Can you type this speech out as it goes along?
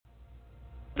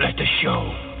Let the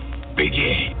show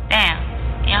begin. Damn,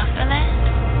 y'all feel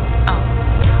that?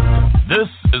 Oh. This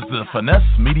is the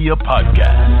Finesse Media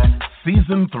Podcast,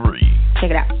 Season 3.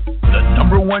 Check it out. The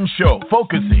 #1 show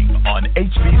focusing on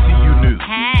HBCU news.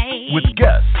 Hey. With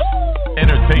guests,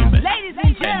 entertainment, Ladies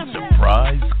and gentlemen,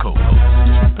 surprise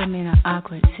co-hosts. put me in an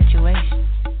awkward situation.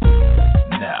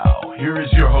 Now, here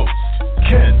is your host,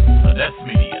 Ken, Finesse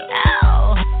Media.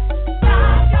 Ow.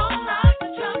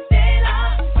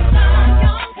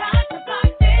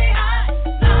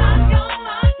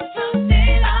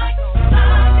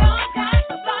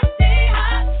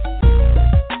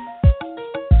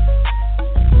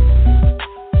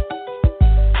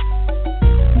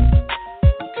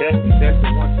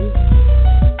 Testing 1 2.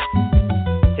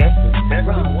 Testing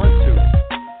 1 2.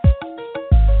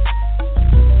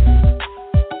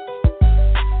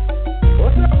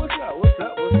 What's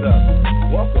up?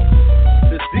 Welcome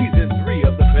to Season 3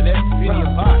 of the Finesse Media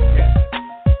Podcast.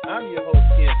 I'm your host,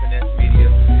 Ken Finesse Media,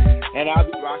 and I'll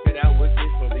be rocking out with you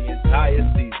for the entire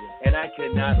season. And I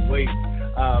cannot wait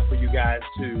for you guys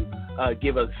to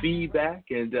give us feedback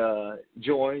and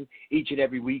join each and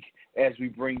every week as we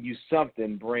bring you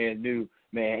something brand new,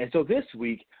 man. And so this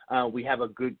week, we have a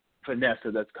good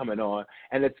Vanessa that's coming on,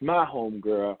 and it's my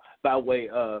homegirl by way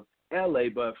of L.A.,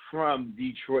 but from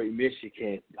Detroit,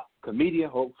 Michigan, comedian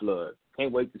Hope Flood.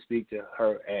 Can't wait to speak to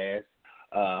her ass.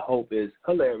 Hope is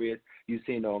hilarious. You've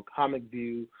seen her on Comic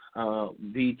View,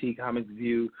 BT Comic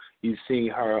View. You've seen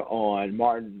her on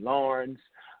Martin Lawrence,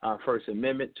 First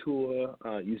Amendment Tour.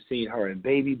 You've seen her in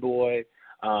Baby Boy.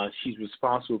 She's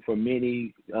responsible for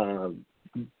many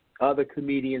other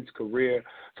comedians' career.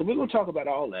 So we're going to talk about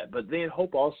all that. But then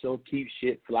Hope also keeps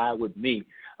shit fly with me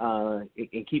and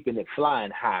keeping it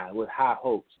flying high with high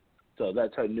hopes. So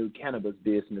that's her new cannabis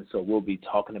business. So we'll be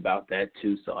talking about that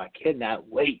too. So I cannot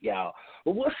wait, y'all.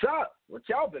 Well, what's up? What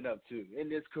y'all been up to in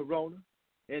this corona,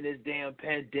 in this damn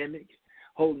pandemic,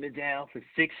 holding it down for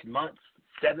 6 months,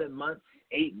 7 months,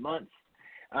 8 months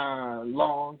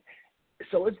long?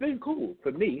 So it's been cool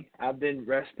for me. I've been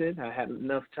resting. I had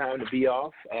enough time to be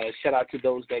off. Shout out to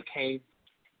those that came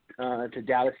to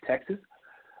Dallas, Texas,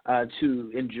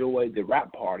 to enjoy the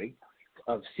rap party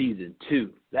of Season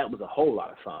 2. That was a whole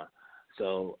lot of fun.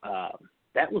 So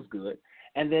that was good.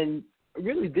 And then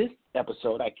really this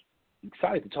episode, I'm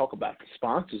excited to talk about the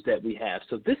sponsors that we have.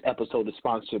 So this episode is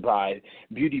sponsored by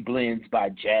Beauty Blends by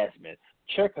Jasmine.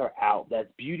 Check her out.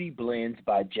 That's Beauty Blends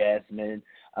by Jasmine,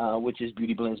 which is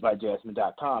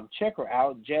beautyblendsbyjasmine.com. Check her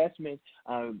out. Jasmine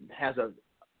has an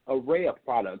array of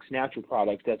products, natural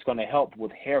products, that's going to help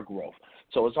with hair growth.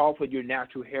 So it's all for your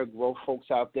natural hair growth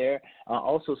folks out there.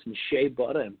 Also some shea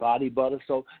butter and body butter.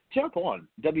 So jump on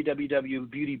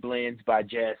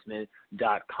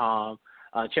www.beautyblendsbyjasmine.com.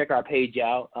 Check our page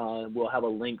out. We'll have a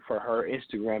link for her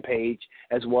Instagram page,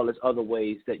 as well as other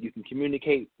ways that you can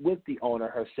communicate with the owner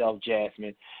herself,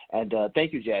 Jasmine. And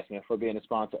thank you, Jasmine, for being a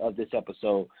sponsor of this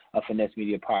episode of Finesse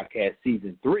Media Podcast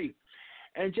Season 3.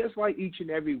 And just like each and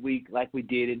every week, like we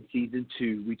did in Season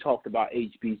 2, we talked about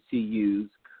HBCUs.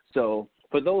 So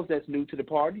for those that's new to the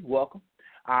party, welcome.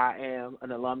 I am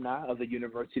an alumni of the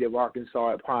University of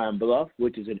Arkansas at Pine Bluff,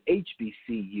 which is an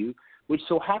HBCU, which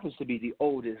so happens to be the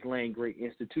oldest land-grant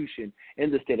institution in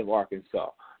the state of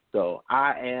Arkansas. So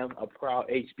I am a proud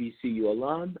HBCU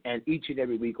alum, and each and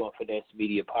every week on Finesse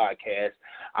Media Podcast,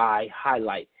 I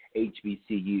highlight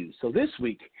HBCUs. So this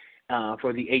week,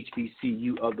 for the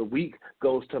HBCU of the week,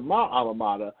 goes to my alma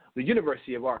mater, the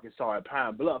University of Arkansas at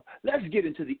Pine Bluff. Let's get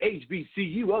into the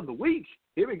HBCU of the week.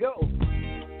 Here we go.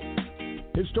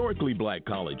 Historically black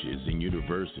colleges and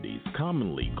universities,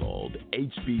 commonly called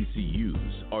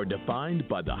HBCUs, are defined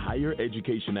by the Higher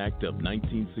Education Act of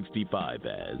 1965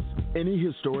 as any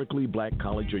historically black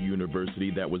college or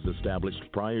university that was established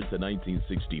prior to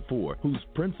 1964, whose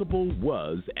principle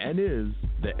was and is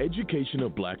the education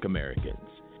of black Americans,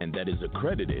 and that is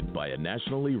accredited by a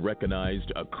nationally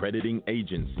recognized accrediting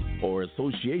agency or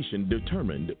association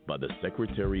determined by the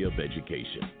Secretary of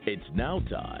Education. It's now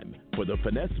time for the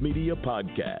Finesse Media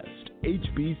Podcast,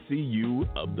 HBCU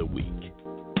of the Week.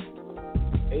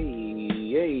 Hey.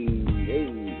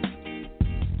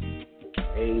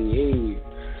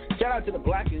 Shout out to the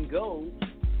Black and Gold.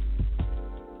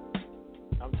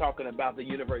 I'm talking about the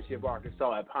University of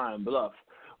Arkansas at Pine Bluff,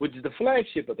 which is the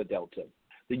flagship of the Delta.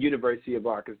 The University of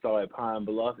Arkansas at Pine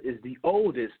Bluff is the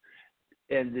oldest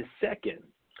and the second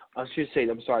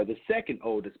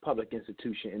oldest public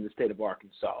institution in the state of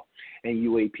Arkansas. And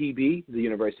UAPB, the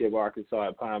University of Arkansas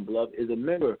at Pine Bluff, is a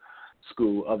member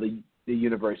school of the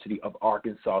University of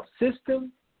Arkansas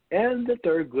system and the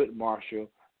Thurgood Marshall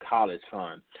College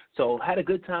Fund. So had a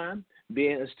good time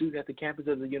being a student at the campus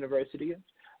of the university.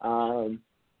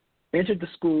 Entered the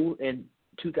school in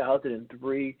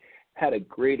 2003, had a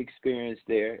great experience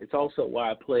there. It's also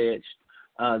why I pledged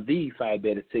the Phi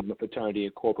Beta Sigma Fraternity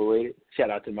Incorporated. Shout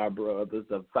out to my brothers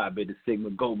of Phi Beta Sigma.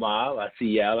 Go Mob. I see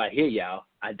y'all. I hear y'all.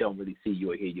 I don't really see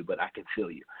you or hear you, but I can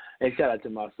feel you. And shout out to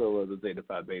my soul brothers, Zeta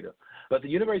Phi Beta. But the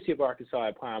University of Arkansas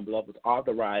at Pine Bluff was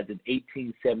authorized in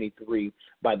 1873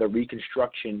 by the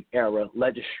Reconstruction era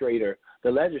legislator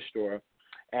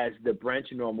as the Branch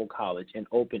Normal College and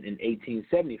opened in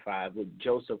 1875 with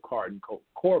Joseph Carton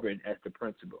Corbin as the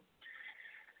principal.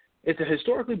 It's a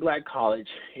historically black college.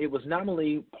 It was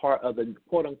nominally part of the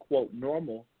quote-unquote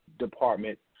normal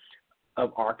department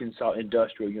of Arkansas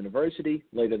Industrial University,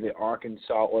 later the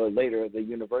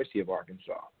University of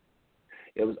Arkansas.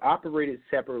 It was operated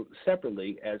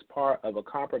separately as part of a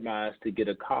compromise to get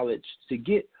a college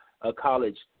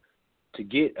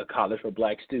for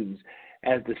black students.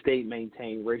 As the state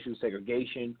maintained racial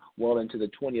segregation well into the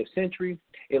 20th century,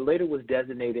 it later was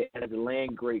designated as a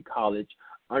land-grant college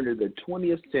under the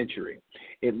 20th century.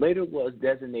 It later was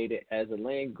designated as a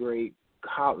land-grant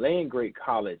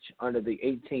college under the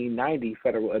 1890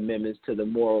 federal amendments to the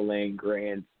Moral Land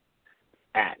Grants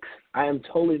Acts. I am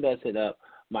totally messing up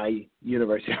my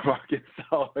University of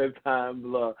Arkansas at Pine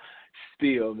Bluff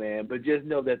spiel, man. But just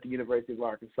know that the University of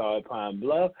Arkansas at Pine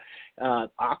Bluff,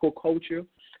 aquaculture,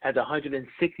 has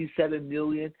 $167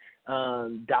 million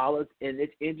in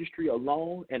its industry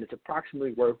alone, and it's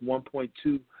approximately worth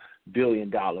 $1.2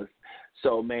 billion.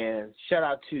 So, man, shout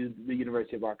out to the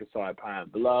University of Arkansas at Pine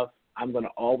Bluff. I'm going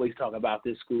to always talk about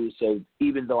this school, so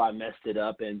even though I messed it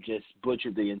up and just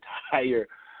butchered the entire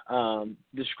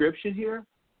description here,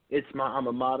 it's my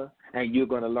alma mater, and you're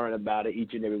going to learn about it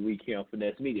each and every week here on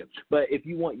Finesse Media. But if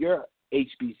you want your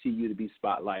HBCU to be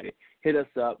spotlighted, hit us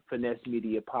up,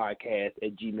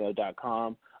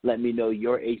 finessemediapodcast@gmail.com. Let me know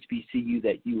your HBCU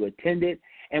that you attended,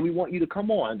 and we want you to come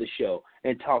on the show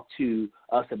and talk to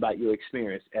us about your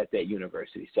experience at that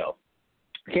university. So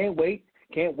can't wait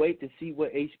to see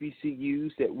what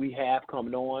HBCUs that we have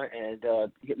coming on and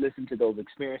listen to those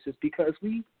experiences, because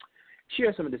we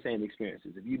share some of the same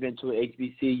experiences. If you've been to an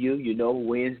HBCU, you know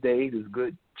Wednesdays is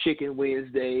good chicken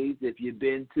Wednesdays. If you've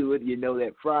been to it, you know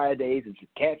that Fridays is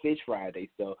catfish Fridays.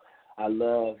 So I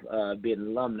love being an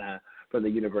alumni from the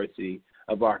University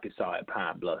of Arkansas at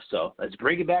Pine Bluff. So let's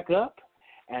bring it back up,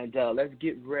 and let's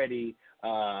get ready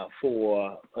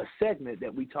for a segment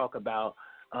that we talk about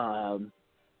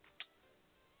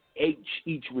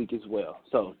each week as well.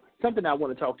 So something I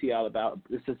want to talk to y'all about.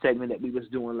 It's a segment that we was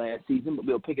doing last season, but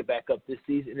we'll pick it back up this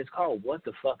season. It's called What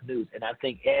the Fuck News, and I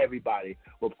think everybody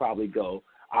will probably go,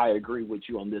 I agree with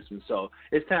you on this one. So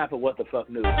it's time for What the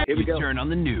Fuck News. Here we go. Turn on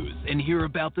the news and hear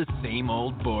about the same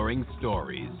old boring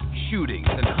stories, shootings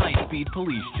and high-speed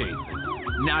police chases.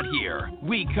 Not here.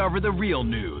 We cover the real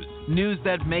news. News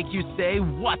that make you say,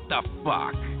 what the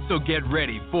fuck? So get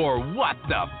ready for What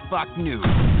the Fuck News.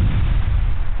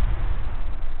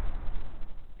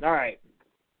 All right.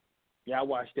 Yeah, I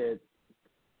watched it.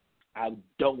 I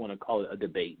don't want to call it a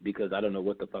debate because I don't know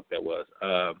what the fuck that was.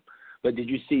 But did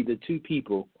you see the two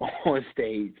people on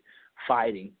stage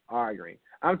fighting, arguing?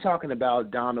 I'm talking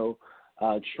about Donald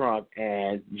Trump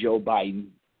and Joe Biden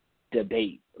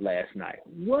debate last night.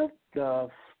 What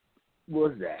the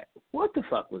was that? What the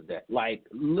fuck was that? Like,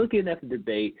 looking at the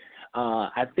debate,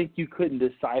 I think you couldn't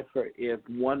decipher if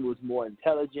one was more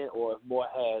intelligent or if more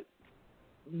had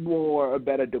more a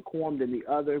better decorum than the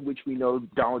other, which we know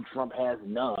Donald Trump has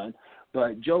none.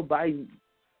 But Joe Biden,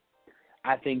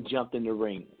 I think, jumped in the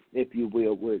ring, if you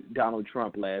will, with Donald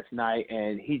Trump last night,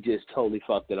 and he just totally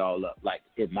fucked it all up. Like,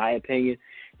 in my opinion,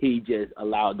 he just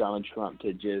allowed Donald Trump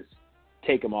to just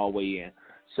take him all the way in.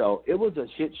 So it was a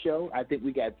shit show. I think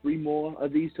we got 3 more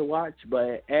of these to watch,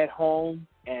 but at home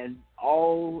and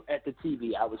all at the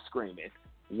TV, I was screaming,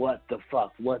 what the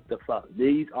fuck, what the fuck?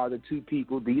 These are the two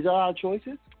people. These are our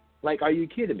choices? Like, are you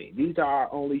kidding me? These are our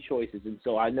only choices. And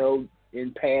so I know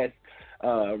in past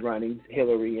runnings,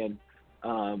 Hillary and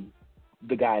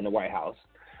the guy in the White House,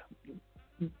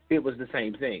 it was the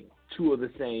same thing. 2 of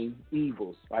the same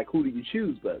evils. Like, who do you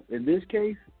choose? But in this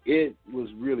case, it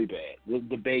was really bad. The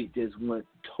debate just went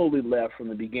totally left from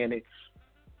the beginning.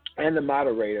 And the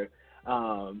moderator,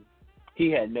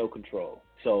 he had no control.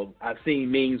 So I've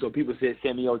seen memes where people said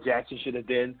Samuel Jackson should have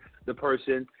been the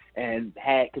person and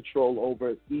had control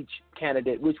over each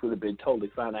candidate, which would have been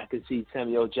totally fine. I could see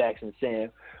Samuel Jackson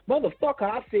saying, motherfucker,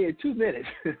 I said 2 minutes.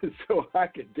 So I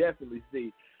could definitely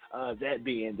see that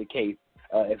being the case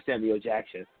if Samuel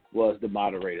Jackson was the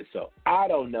moderator. So I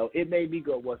don't know. It made me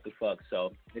go, what the fuck?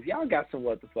 So if y'all got some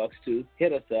what the fucks too,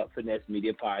 hit us up, Finesse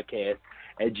Media Podcast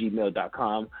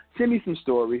finessmedia@gmail.com. Send me some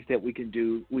stories that we can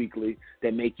do weekly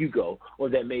that make you go, or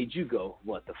that made you go,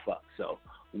 what the fuck. So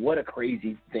what a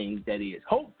crazy thing that is.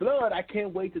 Hope Flood, I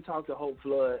can't wait to talk to Hope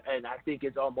Flood, and I think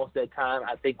it's almost that time.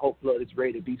 I think Hope Flood is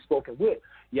ready to be spoken with,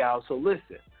 y'all. So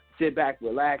listen, sit back,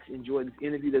 relax, enjoy this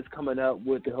interview that's coming up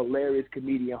with the hilarious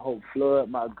comedian Hope Flood,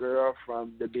 my girl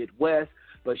from the Midwest,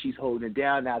 but she's holding it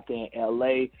down out there in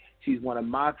L.A. She's one of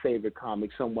my favorite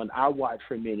comics, someone I watched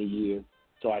for many years.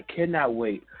 So I cannot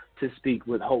wait to speak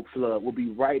with Hope Flood. We'll be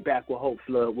right back with Hope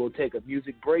Flood. We'll take a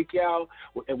music break, y'all,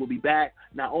 and we'll be back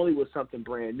not only with something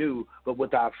brand new, but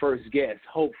with our first guest,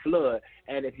 Hope Flood.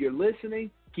 And if you're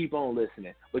listening, keep on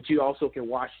listening. But you also can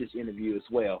watch this interview as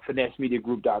well,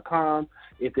 FinesseMediaGroup.com,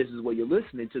 if this is where you're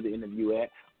listening to the interview at.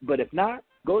 But if not,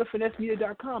 go to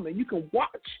FinesseMedia.com, and you can watch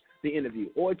the interview,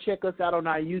 or check us out on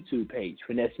our YouTube page,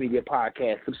 Finesse Media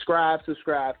Podcast. Subscribe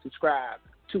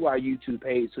to our YouTube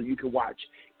page so you can watch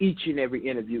each and every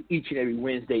interview, each and every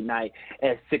Wednesday night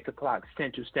at 6 o'clock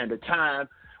Central Standard Time.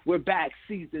 We're back,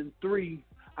 Season 3.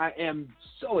 I am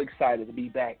so excited to be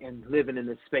back and living in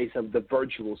the space of the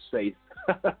virtual space.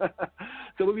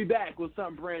 So we'll be back with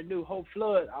something brand new. Hope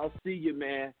Flood, I'll see you,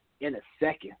 man, in a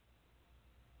second.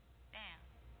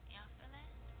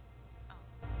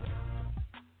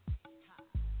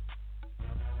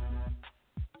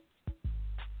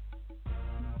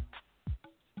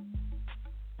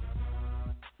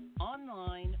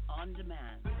 Online, on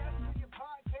demand.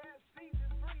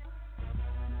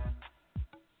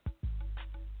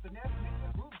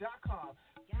 FinesseMediaGroup.com.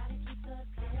 Gotta keep the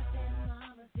clip and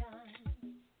mama's gun.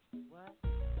 What?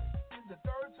 And the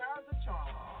third time's a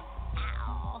charm.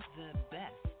 Ow. The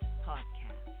best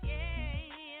podcast. Yeah.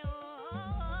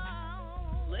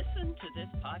 Listen to this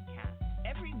podcast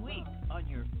every week on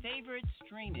your favorite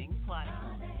streaming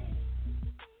platform.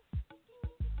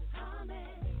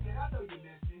 Yeah, I know you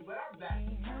missed me, but I'm back.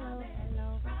 Hello.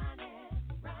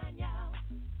 Ryan, y'all.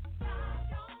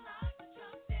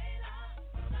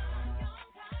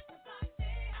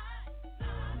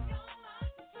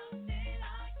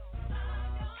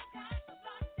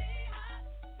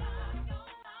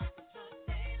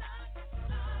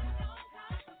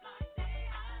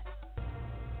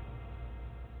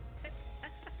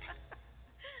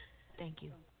 Thank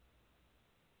you.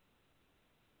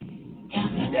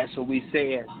 That's what we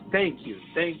said. Thank you.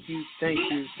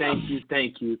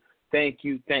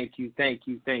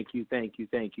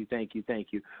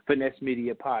 Finesse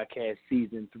Media Podcast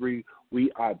Season 3.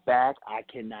 We are back. I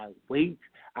cannot wait.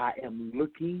 I am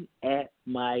looking at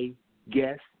my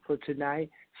guest for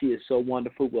tonight. She is so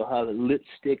wonderful with her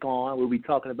lipstick on. We'll be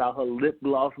talking about her lip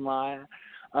gloss line.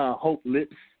 Hope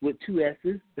Lips with 2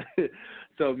 S's.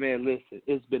 So, man, listen,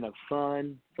 it's been a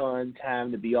fun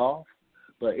time to be off,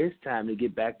 but it's time to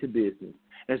get back to business.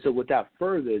 And so without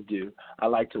further ado, I'd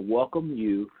like to welcome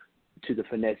you to the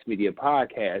Finesse Media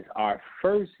Podcast, our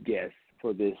first guest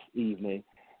for this evening,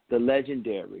 the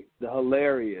legendary, the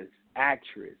hilarious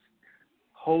actress,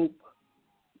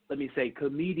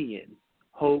 comedian,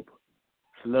 Hope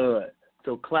Flood.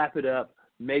 So clap it up,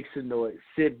 make some noise,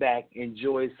 sit back,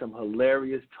 enjoy some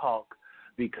hilarious talk,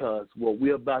 because what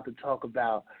we're about to talk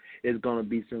about is going to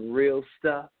be some real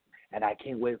stuff, and I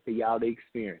can't wait for y'all to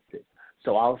experience it.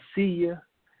 So I'll see you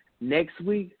next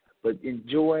week, but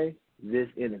enjoy this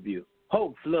interview.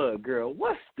 Hope Flood, girl,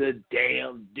 what's the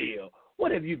damn deal?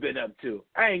 What have you been up to?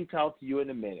 I ain't talked to you in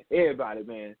a minute. Everybody,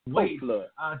 man. Hope Flood.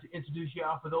 To introduce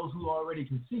y'all, for those who already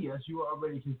can see us, you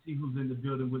already can see who's in the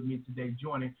building with me today,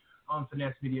 joining on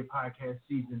Finesse Media Podcast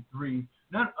Season 3.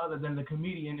 None other than the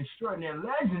comedian extraordinary,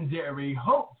 legendary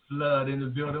Hope Flood in the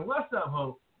building. What's up,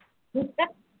 Hope?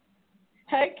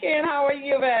 Hey, Ken, how are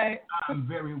you, man? I'm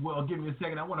very well. Give me a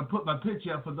second. I want to put my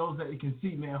picture up for those that you can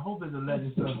see, man. Hope is a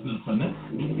legend.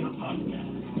 Finesse Media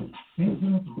Podcast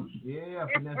Season 3. Yeah,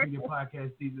 Finesse Media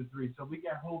Podcast Season 3. So we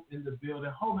got Hope in the building.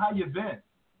 Hope, how you been?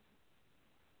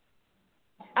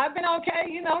 I've been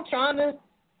okay, trying to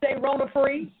stay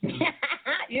Rona-free, stay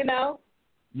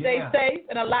safe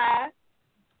and alive.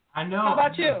 I know. How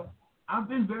about you? I've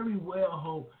been very well,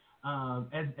 Hope.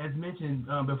 As mentioned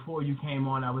before you came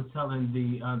on, I was telling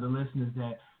the listeners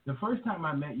that the first time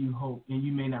I met you, Hope, and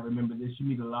you may not remember this, you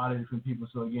meet a lot of different people.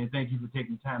 So again, thank you for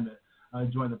taking time to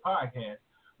join the podcast.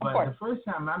 But the first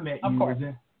time I met you was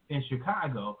in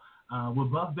Chicago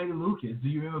with Buff Bay Lucas. Do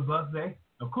you remember Buff Bay?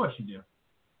 Of course you do.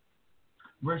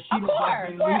 Rashida Buff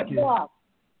Bay Lucas. Buff?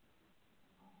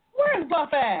 Where's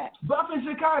Buff at? Buff in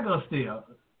Chicago still.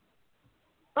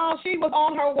 Oh, she was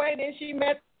on her way. Then she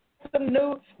met some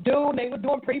new dude. They were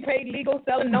doing prepaid legal,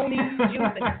 selling no-need juice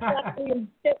and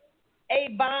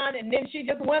Avon, and then she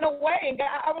just went away. And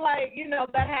I was like,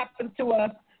 that happens to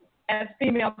us as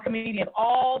female comedians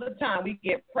all the time. We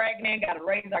get pregnant, got to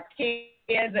raise our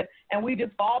kids, and we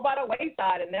just fall by the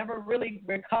wayside and never really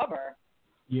recover.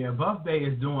 Yeah, Buff Bay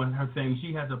is doing her thing.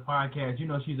 She has a podcast. You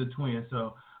know, she's a twin,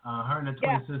 so her and her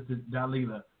twin sister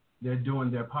Dalila, they're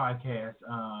doing their podcast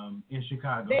in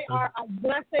Chicago. They are,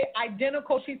 when I say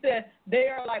identical, she said they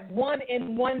are like 1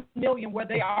 in 1 million where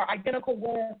they are identical,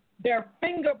 where their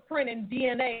fingerprint and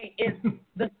DNA is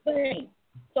the same.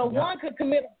 So one could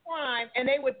commit a crime, and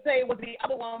they would say it was the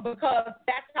other one because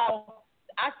that's how.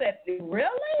 I said, really?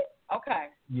 Okay.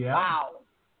 Yeah. Wow.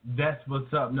 That's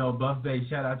what's up. No, Buff Bay,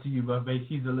 shout out to you, Buff Bay.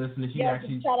 She's a listener. She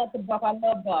actually shout out to Buff. I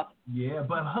love Buff. Yeah,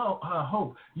 but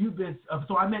Hope, you've been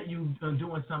so I met you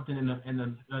doing something in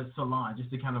the salon,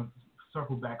 just to kind of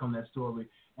circle back on that story,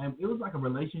 and it was like a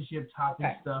relationship topic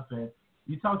stuff, and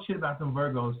you talk shit about some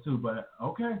Virgos too, but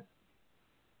okay.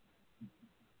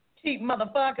 Cheap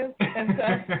motherfuckers and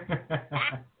stuff.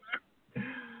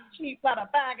 Cheap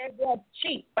motherfuckers, they're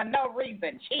cheap for no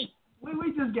reason. Cheap.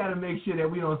 We just got to make sure that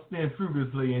we don't spend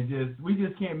frugally and we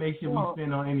just can't make sure we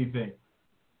spend on anything.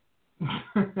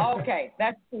 Okay,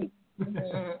 that's cheap.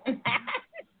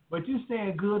 But you're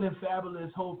saying good and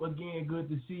fabulous. Hope, again, good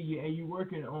to see you. And you're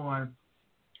working on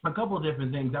a couple of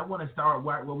different things. I want to start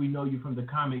where we know you from the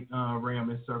comic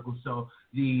realm and circle. So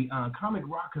the Comic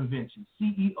Rock Convention,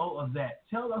 CEO of that.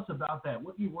 Tell us about that.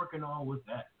 What are you working on with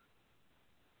that?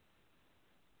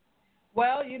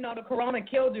 Well, you know, the corona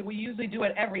killed it. We usually do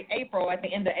it every April, at the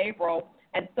end of April.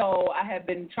 And so I have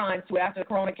been trying to, after the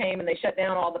corona came and they shut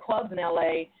down all the clubs in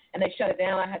L.A., and they shut it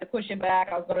down, I had to push it back.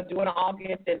 I was going to do it in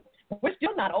August, and we're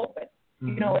still not open.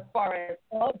 You know, as far as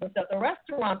clubs and stuff. The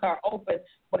restaurants are open,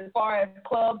 but as far as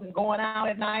clubs and going out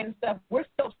at night and stuff, we're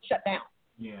still shut down.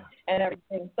 Yeah. And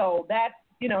everything. So that's,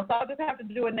 you know, so I'll just have to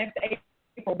do it next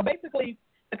April. But basically,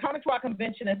 the Comics Rock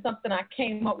Convention is something I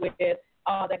came up with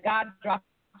that God dropped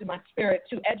in my spirit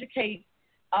to educate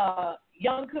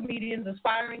young comedians,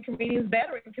 aspiring comedians,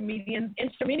 veteran comedians,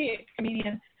 intermediate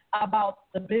comedians about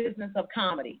the business of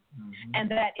comedy, and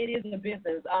that it is a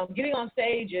business. Getting on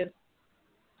stage is,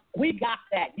 we got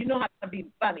that. You know how to be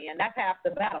funny, and that's half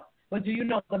the battle. But do you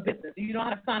know the business? Do you know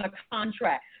how to sign a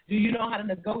contract? Do you know how to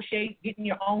negotiate, get in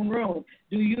your own room?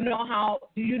 Do you know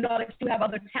that you have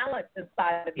other talents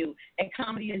inside of you? And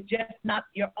comedy is just not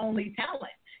your only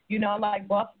talent. You know, like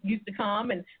Buff used to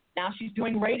come, and now she's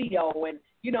doing radio. And,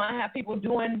 you know, I have people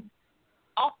doing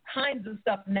all kinds of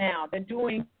stuff now. They're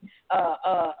doing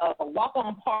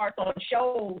walk-on parts on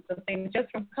shows and things just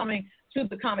from coming to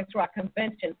the Comics Rock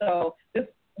Convention. So this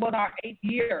was our 8th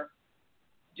year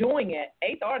doing it,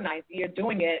 8th or 9th year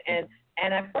doing it.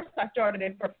 And at first I started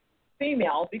it for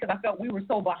females because I felt we were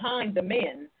so behind the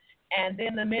men. And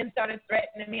then the men started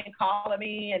threatening me and calling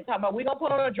me and talking about, we're going to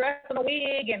put on a dress and a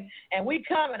wig and we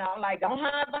coming. I'm like, don't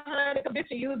hide behind the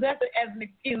convention. Use that as an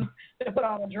excuse to put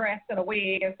on a dress and a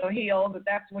wig and some heels, if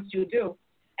that's what you do.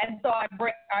 And so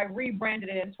I rebranded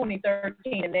it in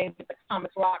 2013 and named it the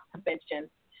Comics Rock Convention.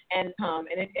 And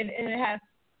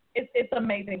it's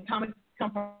amazing. Comics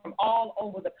come from all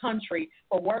over the country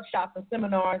for workshops and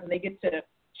seminars, and they get to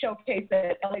showcase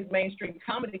at LA's mainstream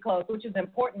comedy clubs, which is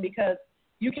important because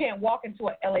you can't walk into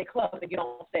an LA club and get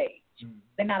on stage.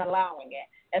 They're not allowing it.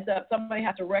 And so somebody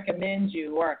has to recommend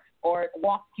you or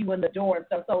walk you in the door and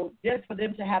stuff. So just for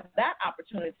them to have that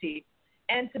opportunity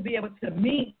and to be able to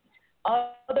meet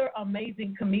other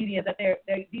amazing comedians, that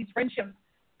these friendships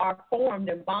are formed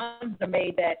and bonds are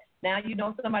made, that now you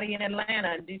know somebody in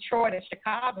Atlanta and Detroit and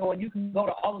Chicago, and you can go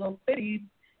to all of those cities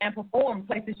and perform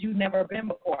places you've never been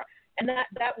before. And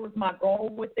that was my goal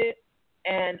with it.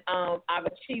 And I've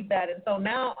achieved that. And so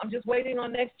now I'm just waiting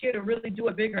on next year to really do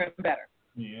it bigger and better.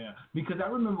 Yeah, because I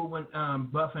remember when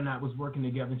Buff and I was working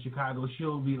together in Chicago,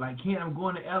 she'll be like, Ken, I'm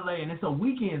going to L.A., and it's a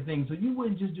weekend thing, so you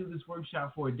wouldn't just do this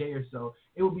workshop for a day or so.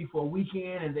 It would be for a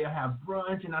weekend, and they'll have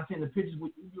brunch, and I send the pictures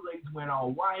with you ladies wearing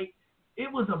all white.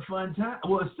 It was a fun time.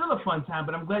 Well, it's still a fun time,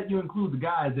 but I'm glad you include the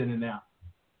guys in it now.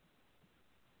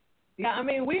 Yeah, I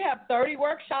mean, we have 30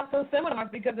 workshops and seminars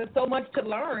because there's so much to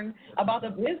learn about the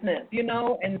business, you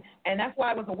know, and that's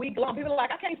why it was a week long. People are like,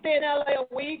 I can't stay in L.A.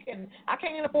 a week, and I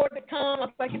can't afford to come.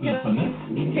 It's like, you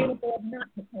can't afford not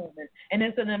to come. And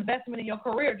it's an investment in your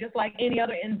career, just like any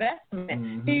other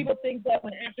investment. People think that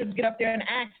when actors get up there and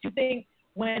act, you think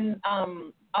when,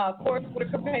 of course, with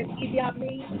a company, Idi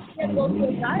Amin, you can't go to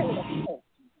a diet coach.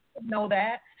 Know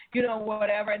that, you know,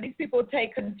 whatever. And these people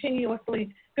take continuous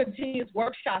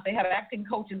workshops. They have acting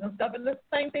coaches and stuff, and the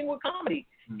same thing with comedy,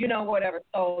 you know, whatever.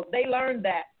 So they learned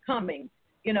that coming,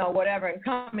 you know, whatever, and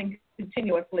coming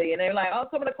continuously. And they're like, oh,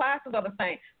 some of the classes are the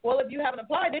same. Well, if you haven't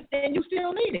applied it, then you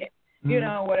still need it, you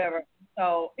know, whatever.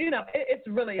 so, it's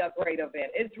really a great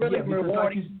event. It's really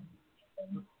rewarding.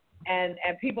 And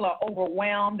people are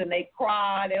overwhelmed and they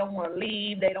cry. They don't want to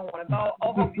leave. They don't want to go.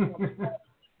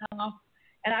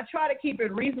 And I try to keep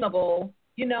it reasonable,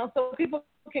 so people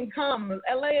can come.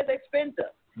 LA is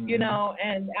expensive,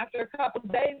 and after a couple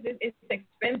of days, it's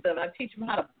expensive. I teach them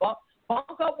how to bunk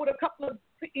up with a couple of,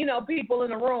 people in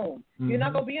the room. You're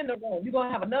not going to be in the room. You're going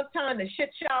to have enough time to shit,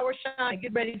 shower, shine, and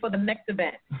get ready for the next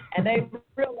event. And they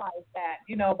realize that,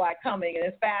 by coming. And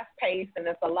it's fast-paced and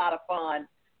it's a lot of fun,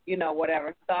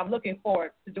 whatever. So I'm looking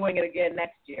forward to doing it again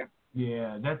next year.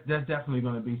 Yeah, that's definitely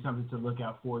going to be something to look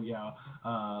out for, y'all.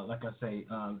 Like I say,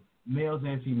 males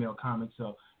and female comics,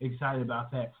 so excited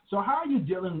about that. So how are you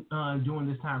dealing during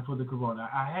this time for the corona?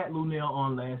 I had Lunel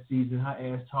on last season. Her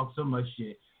ass talked so much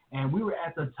shit. And we were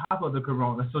at the top of the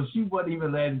corona, so she wasn't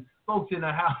even letting folks in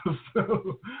the house.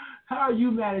 So how are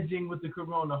you managing with the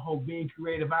corona, Hope, being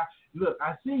creative? I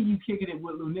see you kicking it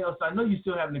with Lunel, so I know you're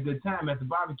still having a good time at the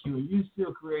barbecue, and you're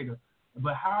still creative.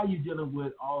 But how are you dealing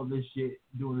with all of this shit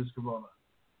during this corona?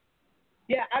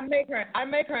 Yeah, I make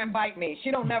her invite me.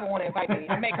 She don't never want to invite me.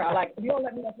 I make her. Like, if you don't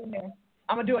let me up in there,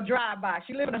 I'm going to do a drive-by.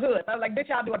 She live in the hood. So I was like, bitch,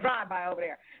 I'll do a drive-by over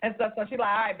there. And so she's like,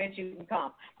 all right, bitch, you can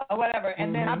come. Or whatever.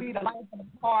 And then I'll be the life of the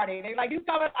party. They're like, you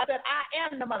coming? I said, I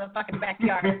am the motherfucking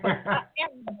backyard. I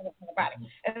am the motherfucking party.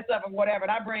 And stuff and whatever.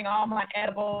 And I bring all my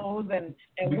edibles and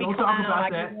we don't talk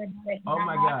about that. Oh,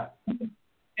 my God.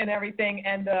 And everything.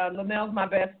 And Lunel's my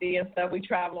bestie and stuff. We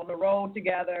travel on the road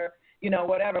together,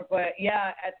 whatever. But,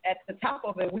 yeah, at the top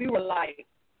of it, we were like,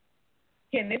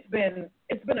 Ken, it's been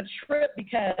a trip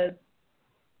because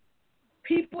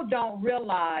people don't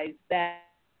realize that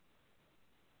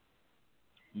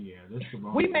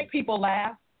we make people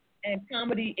laugh, and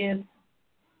comedy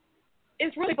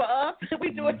it's really for us. We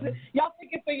do it. Y'all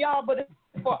think it's for y'all, but it's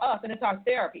for us, and it's our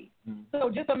therapy. So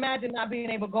just imagine not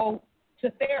being able to go to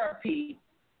therapy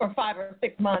for 5 or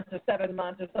 6 months or 7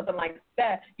 months or something like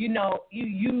that. You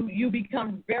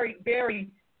become very,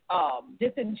 very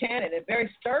disenchanted and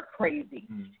very stir crazy.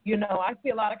 I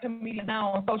see a lot of comedians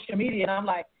now on social media, and I'm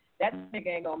like, that nigga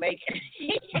ain't gonna make it.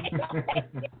 He ain't gonna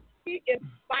make it. He is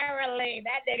spiraling.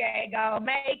 That nigga ain't gonna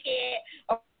make it,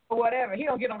 or whatever. He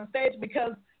don't get on the stage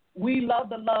because we love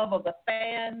the love of the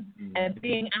fans and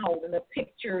being out and the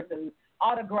pictures and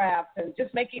autographs and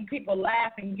just making people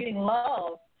laugh and getting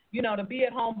love. To be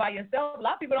at home by yourself. A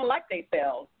lot of people don't like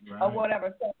themselves or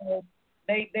whatever. So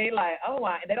they like,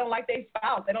 they don't like their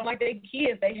spouse. They don't like their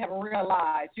kids. They have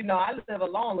realized. I live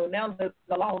alone. Lunel lives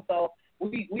alone, so.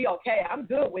 We okay. I'm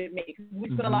good with me. We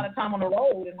spend a lot of time on the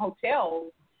road in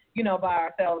hotels, by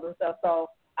ourselves and stuff. So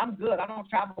I'm good. I don't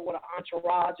travel with an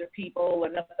entourage of people or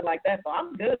nothing like that. So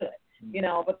I'm good,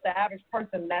 But the average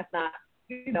person, that's not,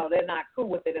 they're not cool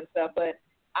with it and stuff. But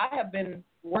I have been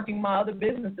working my other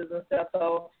businesses and stuff.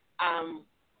 So,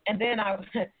 and then I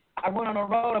went on the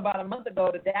road about a month ago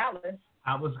to Dallas.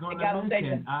 I was going to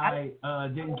mention, I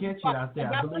didn't catch you out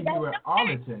there. I believe you were at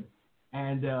Arlington,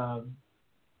 and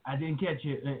I didn't catch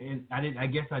you, and I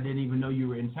guess I didn't even know you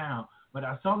were in town, but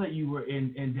I saw that you were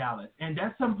in Dallas, and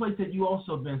that's someplace that you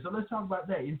also been. So let's talk about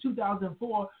that. In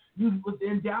 2004, you was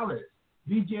in Dallas,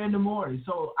 VJ in the morning.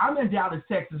 So I'm in Dallas,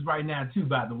 Texas right now too,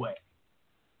 by the way.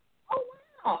 Oh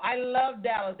wow, I love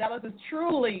Dallas. Dallas is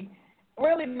truly,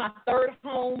 really my third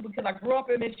home because I grew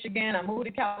up in Michigan. I moved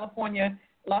to California,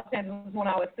 Los Angeles when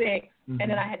I was 6, and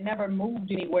then I had never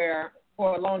moved anywhere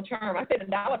for a long term. I stayed in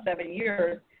Dallas 7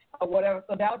 years. Or whatever.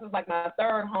 So Dallas is like my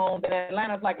third home, and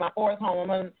Atlanta's like my fourth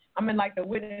home. I'm in like the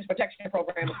witness protection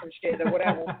program or some shit or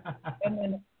whatever.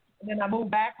 and then I moved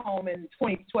back home in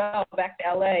 2012 back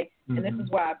to LA, and this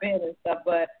is where I've been and stuff.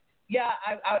 But yeah,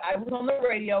 I was on the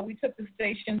radio. We took the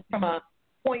station from a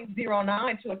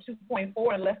 0.09 to a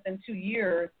 2.4 in less than 2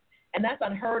 years, and that's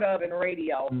unheard of in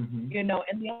radio. And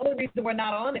the only reason we're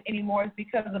not on it anymore is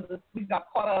because of we got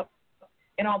caught up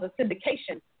in all the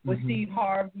syndication with Steve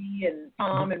Harvey and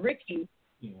Tom and Ricky.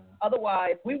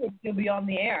 Otherwise, we would still be on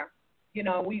the air.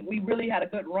 We really had a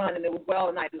good run, and it was well.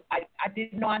 And I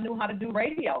didn't know I knew how to do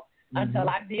radio until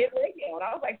I did radio, and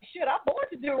I was like, shit, I'm born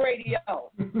to do radio.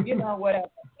 Whatever.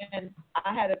 And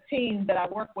I had a team that I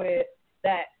worked with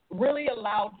that really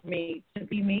allowed me to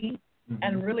be me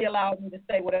and really allowed me to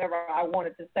say whatever I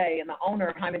wanted to say. And the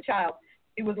owner, Hyman Child,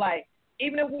 it was like,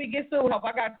 even if we get sued,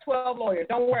 I got 12 lawyers.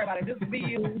 Don't worry about it. Just be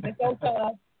you. It's so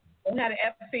tough. Don't have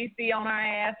the FCC on our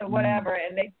ass or whatever.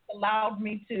 And they allowed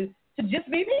me to just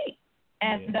be me.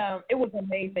 And it was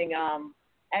amazing.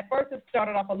 At first, it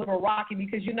started off a little rocky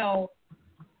because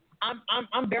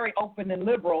I'm very open and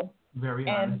liberal. Very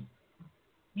honest.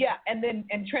 Yeah,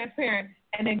 and transparent.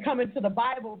 And then coming to the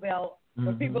Bible Belt,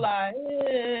 But people are,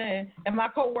 and my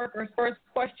coworker's first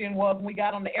question was when we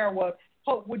got on the air was,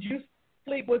 Hope, would you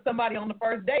sleep with somebody on the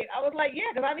first date? I was like,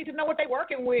 yeah, because I need to know what they're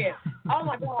working with. Oh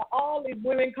my God, all these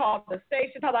women called the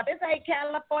station, talk about this ain't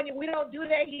California, we don't do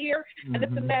that here, and this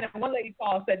and that. And one lady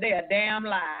called said they a damn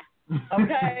lie.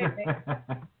 Okay,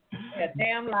 they a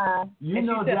damn lie. You and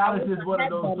know, said, Dallas is one of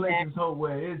those places, Hope,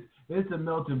 where it's a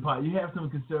melting pot. You have some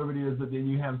conservatives, but then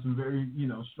you have some very,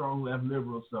 strong left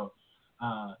liberals. So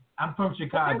I'm from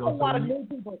Chicago. There's a lot of new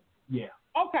people. Yeah.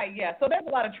 Okay, yeah. So there's a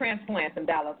lot of transplants in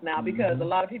Dallas now because a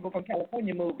lot of people from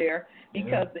California moved there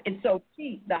because it's so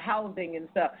cheap, the housing and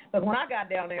stuff. But when I got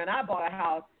down there and I bought a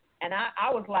house, and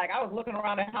I was looking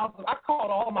around the house. I called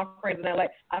all my friends in L.A.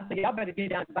 I said, y'all better get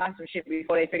down and buy some shit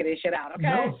before they figure their shit out, okay?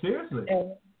 No, seriously.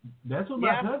 And, that's what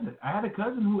my cousin. I had a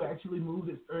cousin who actually moved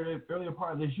this earlier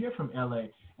part of this year from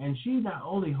L.A. And she not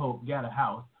only got a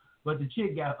house, but the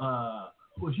chick got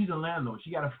she's a landlord.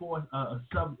 She got a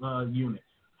sub unit,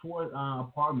 4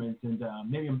 apartments, and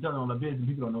maybe I'm telling all the business.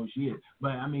 People don't know who she is,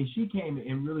 but I mean, she came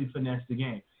and really finessed the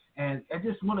game. And I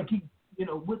just want to keep,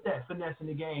 with that finessing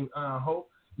the game, Hope,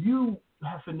 you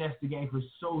have finessed the game for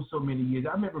so many years.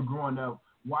 I remember growing up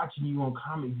watching you on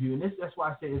Comic View, and that's why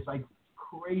I say it's like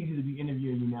crazy to be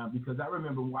interviewing you now, because I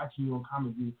remember watching you on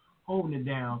Comic View, holding it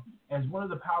down as one of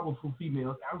the powerful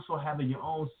females, also having your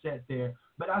own set there.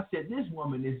 But I said, this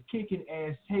woman is kicking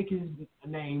ass, taking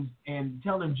names, and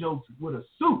telling jokes with a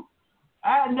suit.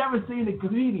 I had never seen a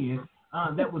comedian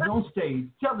that was on stage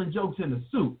telling jokes in a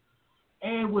suit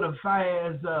and with a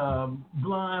fire-ass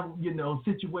blonde,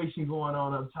 situation going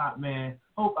on up top, man.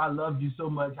 Hope, I loved you so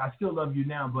much. I still love you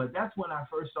now, but that's when I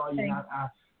first saw you, and I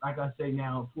like I say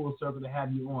now, full circle to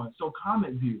have you on. So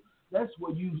Comic View, that's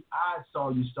where I saw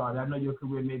you start. I know your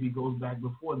career maybe goes back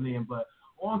before then, but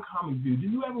on Comic View,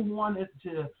 did you ever want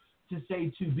to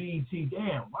say to BET,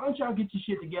 damn, why don't y'all get your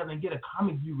shit together and get a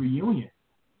Comic View reunion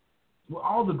with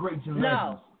all the greats and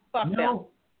legends? Fuck them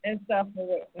and stuff.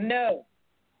 No.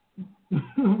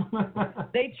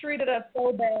 They treated us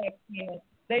so bad, man.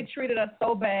 They treated us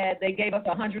so bad. They gave us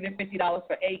 $150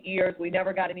 for 8 years. We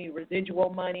never got any residual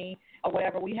money or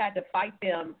whatever. We had to fight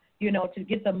them, to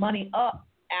get the money up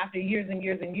after years and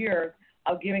years and years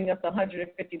of giving us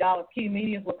 $150.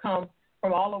 Comedians would come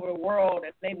from all over the world,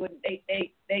 and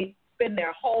they spend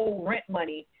their whole rent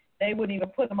money. They wouldn't even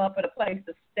put them up at a place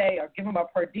to stay or give them a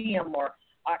per diem or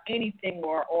anything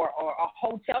or a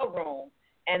hotel room.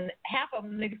 And half of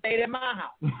them niggas stayed in my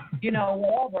house,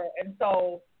 whatever. And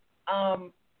so,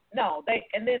 no,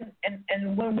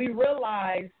 and when we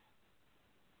realized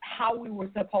how we were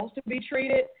supposed to be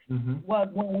treated was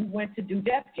when we went to do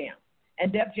Def Jam.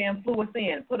 And Def Jam flew us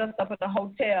in, put us up at the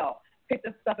hotel, picked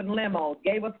us up in limos,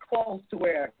 gave us clothes to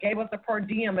wear, gave us a per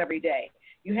diem every day.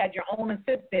 You had your own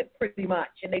assistant pretty much,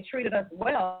 and they treated us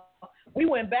well. We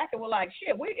went back and were like,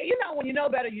 shit, when you know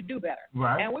better, you do better.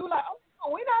 Right. And we were like, oh,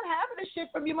 no, we're not having this shit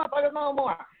from you motherfuckers no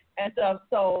more. And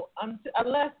so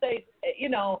unless they,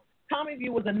 Comic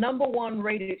View was the #1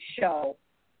 rated show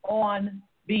on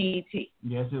BET.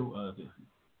 Yes, it was.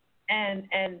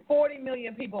 And 40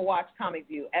 million people watch Comic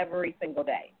View every single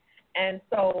day. And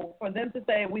so for them to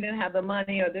say we didn't have the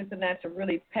money or this and that to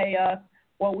really pay us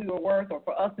what we were worth, or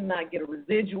for us to not get a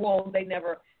residual, they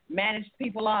never managed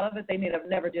people out of it. They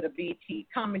never did a BET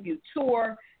Comic View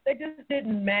tour. They just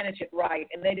didn't manage it right,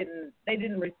 and they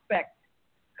didn't respect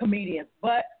comedians.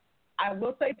 But I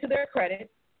will say, to their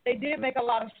credit, they did make a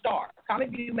lot of stars. Comic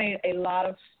View made a lot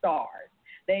of stars.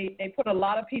 They put a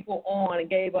lot of people on and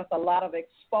gave us a lot of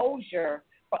exposure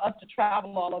for us to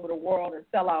travel all over the world and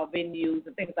sell our venues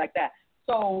and things like that.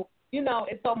 So,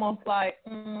 it's almost like,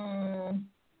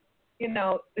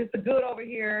 it's the good over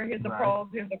here, here's the pros,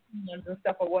 here's the cons and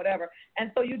stuff or whatever.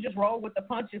 And so you just roll with the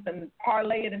punches and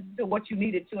parlay it into what you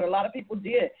needed to. And a lot of people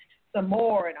did. Some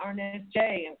more, and Ernest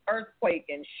J. and Earthquake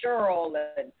and Cheryl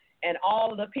and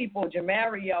all of the people,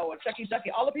 Jamario and Chucky,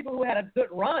 all the people who had a good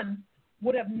run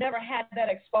would have never had that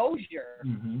exposure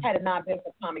had it not been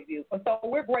for Comic View. So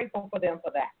we're grateful for them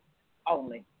for that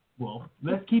only. Well,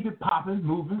 let's keep it popping,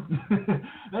 moving.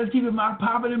 Let's keep it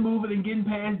popping and moving and getting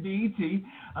past BET.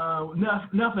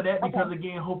 Enough of that, because,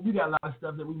 again, Hope, you got a lot of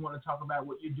stuff that we want to talk about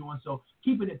what you're doing. So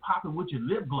keeping it popping with your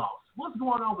lip gloss. What's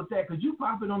going on with that? Because you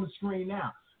pop it on the screen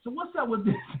now. So what's up with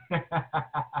this?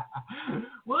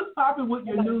 What's popping with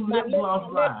your new lip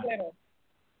gloss line?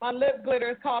 My lip glitter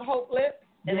is called Hope Lips.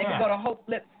 And they can go to Hope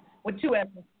Lips with 2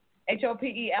 S's,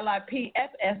 HOPELIPS.com,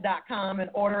 and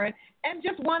order it. And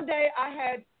just one day I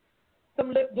had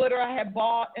some lip glitter I had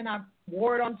bought, and I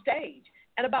wore it on stage.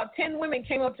 And about 10 women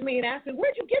came up to me and asked me,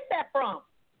 where'd you get that from?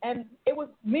 And it was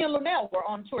me and Luenell were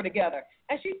on tour together.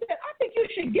 And she said, I think you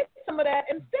should get some of that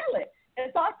and sell it.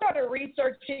 so I started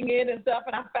researching it and stuff,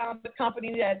 and I found the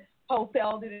company that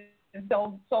wholesaled it and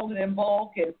sold it in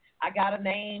bulk, and I got a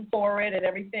name for it and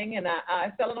everything, and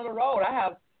I sell it on the road. I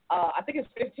have, I think it's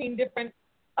 15 different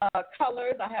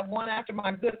colors. I have one after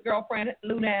my good girlfriend,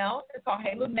 Lunel. It's called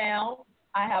Hey Lunel.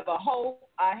 I have a Hope.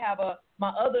 I have my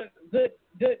other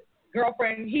good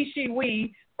girlfriend, He, She,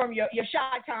 We, from your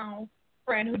Chi-Town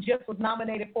friend who just was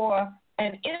nominated for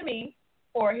an Emmy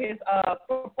for his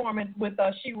performance with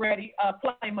She Ready,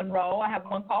 Flame Monroe. I have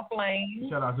one called Flame.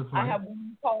 Shout out to Flame. I have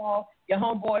one called your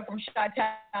homeboy from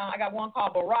Chi-Town. I got one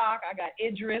called Barack. I got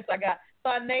Idris. So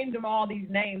I named them all these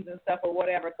names and stuff or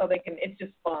whatever so they can, it's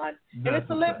just fun. And it's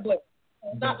a lip glitter.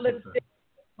 It's not lipstick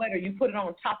glitter. You put it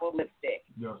on top of lipstick.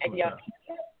 And you're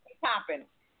popping.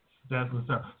 That's what's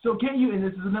up. So can you, and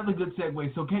this is another good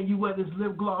segue, so can you wear this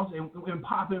lip gloss and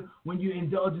pop it when you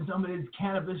indulge in some of this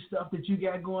cannabis stuff that you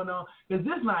got going on? Because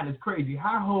this line is crazy.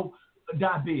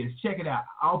 HighHope.biz. Check it out.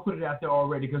 I'll put it out there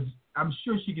already because I'm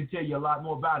sure she can tell you a lot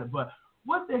more about it. But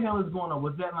what the hell is going on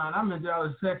with that line? I'm in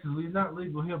Dallas, Texas. It's not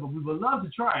legal here, but we would love to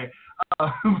try it.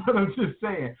 But I'm just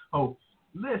saying,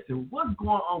 listen, what's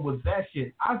going on with that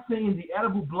shit? I've seen the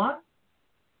edible blunt.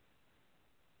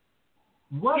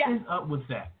 What is up with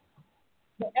that?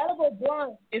 The edible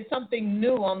blunt is something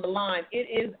new on the line. It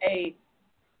is a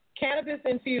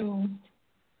cannabis-infused,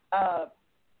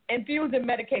 infused and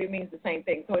medicated means the same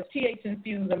thing. So it's THC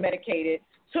infused and medicated,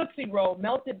 Tootsie Roll,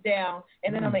 melted down,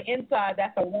 and then on the inside,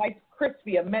 that's a Rice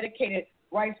Krispie, a medicated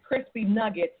Rice Krispie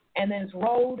nugget, and then it's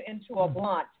rolled into a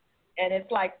blunt, and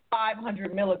it's like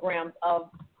 500 milligrams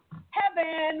of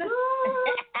heaven.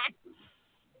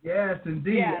 Yes,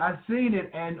 indeed. Yes. I've seen it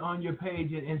and on your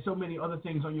page and so many other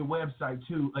things on your website,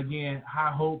 too. Again,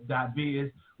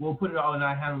 highhope.biz. We'll put it all in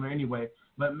our handler anyway.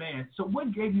 But, man, so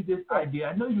what gave you this idea?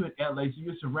 I know you're in L.A., so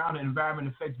you're surrounded, environment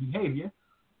affects behavior,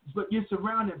 but you're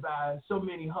surrounded by so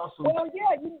many hustles. Well,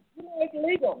 yeah, you know, it's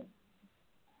legal.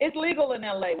 It's legal in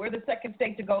L.A. We're the second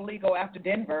state to go legal after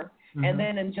Denver. Mm-hmm. And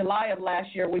then in July of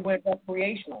last year, we went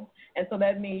recreational. And so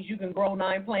that means you can grow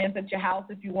 9 plants at your house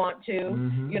if you want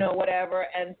to, you know, whatever.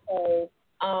 And so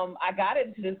I got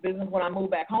into this business when I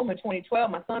moved back home in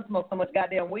 2012. My son smoked so much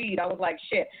goddamn weed. I was like,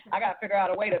 shit, I got to figure out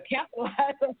a way to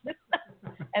capitalize on this.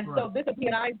 And so this is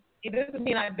P&I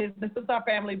business. This is our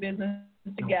family business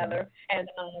together. Okay.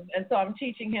 And so I'm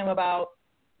teaching him about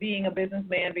being a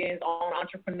businessman, being his own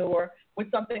entrepreneur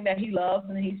with something that he loves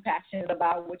and he's passionate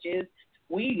about, which is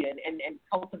weed and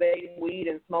cultivating weed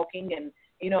and smoking. And,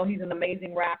 you know, he's an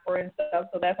amazing rapper and stuff,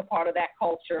 so that's a part of that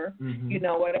culture, you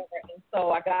know, whatever. And so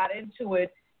I got into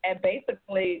it, and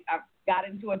basically I got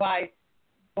into it by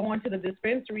going to the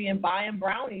dispensary and buying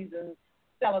brownies and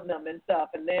selling them and stuff.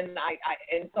 And then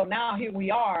and so now here we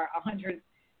are,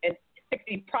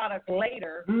 160 products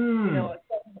later, you know,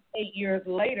 8 years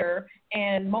later,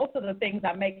 and most of the things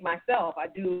I make myself.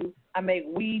 I make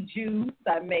weed juice,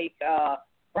 I make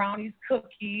brownies,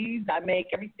 cookies, I make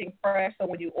everything fresh, so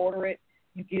when you order it,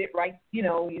 you get it right, you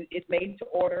know, it's made to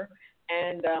order.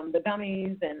 And the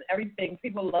gummies and everything,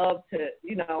 people love to,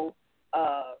 you know,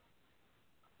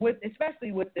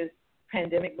 especially with this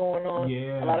pandemic going on,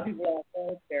 a lot of people are at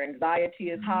home, their anxiety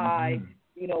is high,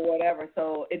 you know, whatever.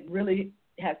 So it really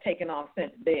has taken off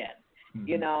since then,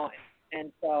 you know.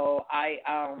 And so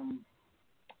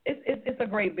it's a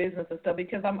great business and stuff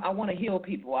because I want to heal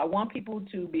people. I want people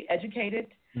to be educated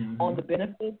on the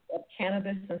benefits of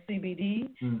cannabis and CBD,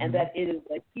 and that it is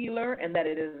a healer and that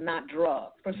it is not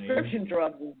drugs. Prescription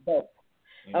drugs is both.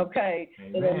 Okay?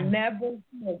 It will never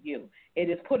heal you. It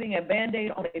is putting a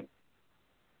Band-Aid on a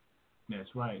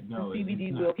That's right. No,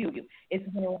 CBD will heal you. It's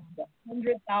been around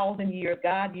 100,000 years.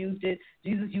 God used it.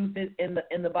 Jesus used it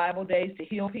in the Bible days to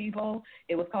heal people.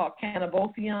 It was called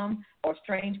cannabosium or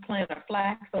strange plant or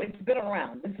flax. So it's been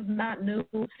around. This is not new.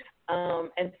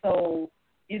 And so,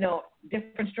 you know,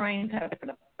 different strains have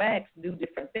different effects, do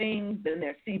different things. Then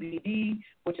there's CBD,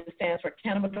 which stands for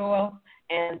cannabidiol,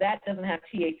 and that doesn't have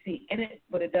THC in it,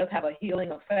 but it does have a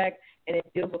healing effect, and it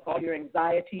deals with all your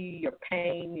anxiety, your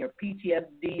pain, your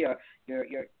PTSD, your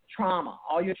trauma,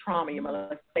 all your trauma, your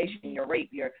molestation, your rape,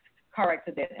 your car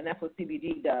accident, and that's what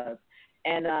CBD does.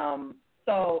 And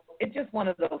so it's just one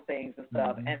of those things and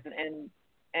stuff.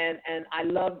 And I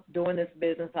love doing this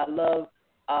business. I love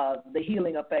the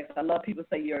healing effects. I love people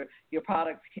say your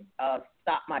products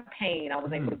stop my pain. I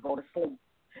was able to go to sleep,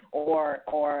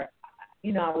 or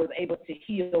you know, I was able to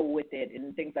heal with it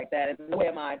and things like that. And the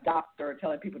way my doctor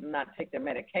telling people to not take their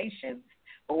medication,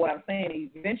 but what I'm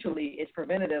saying eventually it's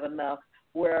preventative enough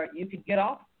where you could get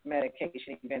off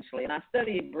medication eventually. And I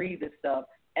study and breathe this stuff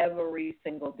every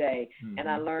single day, and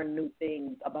I learn new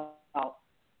things about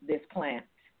this plant.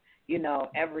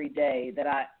 every day that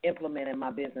I implement in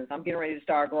my business. I'm getting ready to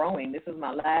start growing. This is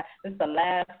the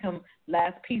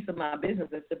last piece of my business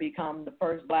is to become the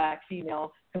first Black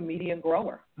female comedian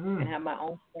grower and have my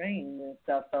own frame and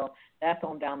stuff. So that's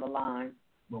on down the line.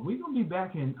 Well, we're going to be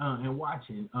back and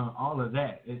watching all of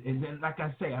that. And then, like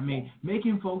I say, I mean,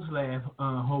 making folks laugh,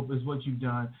 Hope, is what you've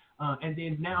done. And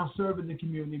then now serving the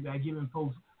community by giving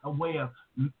folks a way of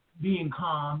being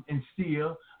calm and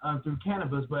still through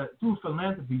cannabis, but through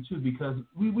philanthropy, too, because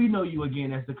we know you,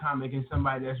 again, as the comic and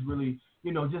somebody that's really,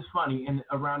 just funny and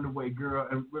around the way girl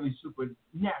and really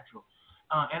supernatural.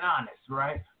 And honest,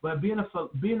 right? But being a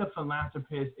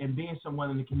philanthropist and being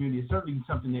someone in the community is certainly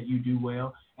something that you do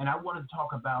well. And I want to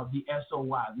talk about the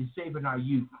SOY, the Saving Our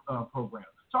Youth program.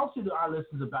 Talk to our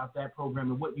listeners about that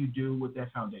program and what you do with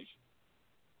that foundation.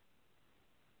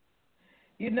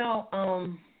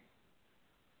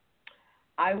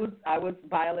 I was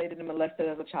violated and molested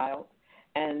as a child,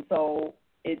 and so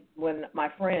when my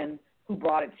friend who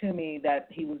brought it to me that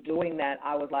he was doing that,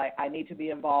 I was like, I need to be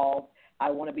involved. I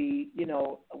want to be,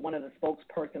 one of the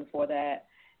spokespersons for that,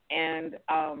 and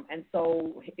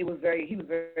so he was very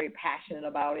passionate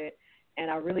about it, and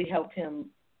I really helped him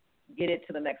get it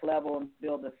to the next level and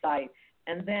build the site.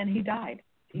 And then he died.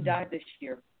 He died this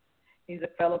year. He's a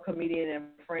fellow comedian and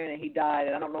friend, and he died.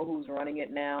 And I don't know who's running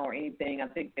it now or anything. I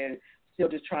think they're still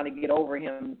just trying to get over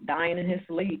him dying in his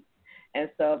sleep and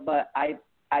stuff. But I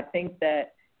think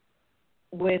that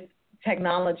with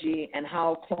technology and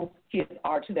how close kids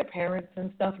are to their parents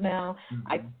and stuff now,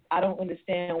 I don't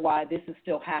understand why this is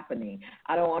still happening.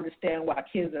 I don't understand why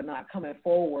kids are not coming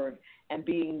forward and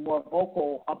being more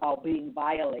vocal about being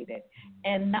violated,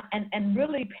 and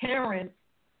really parents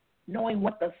knowing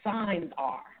what the signs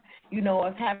are.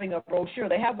 Us having a brochure.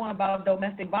 They have one about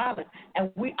domestic violence,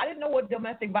 and I didn't know what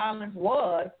domestic violence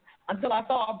was until I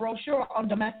saw a brochure on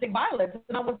domestic violence,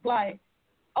 and I was like,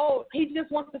 oh, he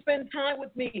just wants to spend time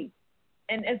with me.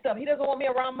 And stuff. He doesn't want me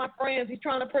around my friends. He's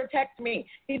trying to protect me.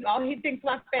 He thinks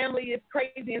my family is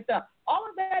crazy and stuff. All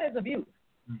of that is abuse,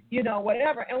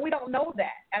 whatever. And we don't know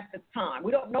that at the time.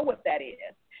 We don't know what that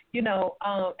is,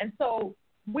 and so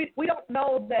we don't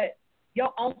know that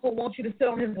your uncle wants you to sit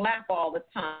on his lap all the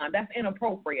time. That's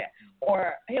inappropriate.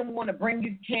 Or him want to bring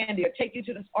you candy or take you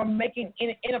to or making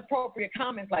inappropriate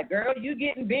comments like, girl, you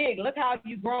getting big. Look how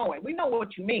you growing. We know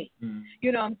what you mean,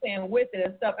 what I'm saying, with it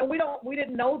and stuff. And we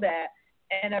didn't know that.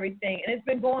 And everything, and it's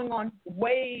been going on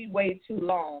way, way too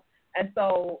long, and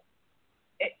so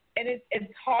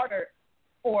it's harder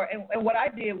for. And what I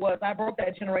did was I broke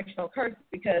that generational curse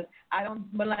because I don't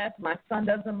molest. My son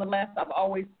doesn't molest. I've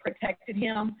always protected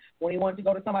him when he wanted to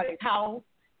go to somebody's house.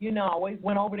 I always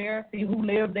went over there, see who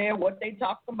lived there, what they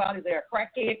talking about. Is there a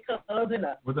crackhead cousin?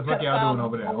 What the fuck y'all doing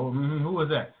over there? Who was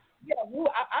that? Yeah,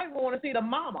 I want to see the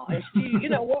mama. And she,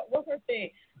 what's her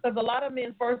thing? Because a lot of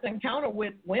men's first encounter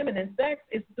with women and sex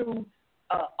is through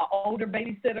an older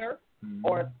babysitter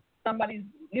or somebody's,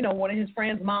 one of his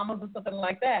friends' mamas or something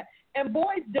like that. And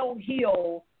boys don't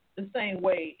heal the same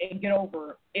way and get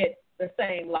over it the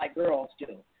same like girls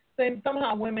do.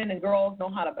 Somehow women and girls know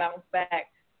how to bounce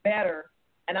back better.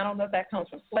 And I don't know if that comes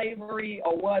from slavery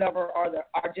or whatever, or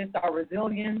just our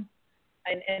resilience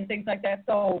and things like that.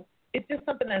 So it's just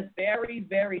something that's very,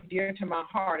 very dear to my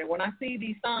heart. And when I see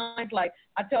these signs, like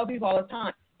I tell people all the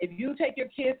time, if you take your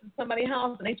kids to somebody's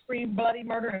house and they scream bloody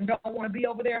murder and don't want to be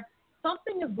over there,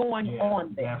 something is going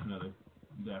on there.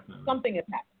 Definitely. Something is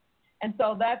happening. And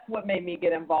so that's what made me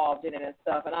get involved in it and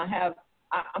stuff. And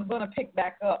I'm going to pick it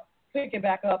back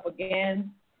up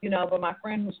again, but my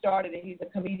friend who started it, he's a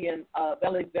comedian,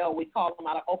 Belly Bell, we call him,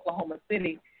 out of Oklahoma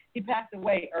City. He passed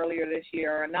away earlier this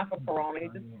year, and not for corona. He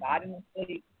just died in his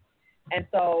sleep. And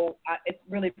so it's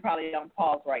really probably on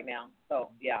pause right now. So,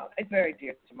 yeah, it's very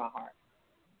dear to my heart.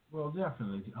 Well,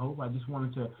 definitely. I just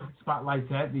wanted to spotlight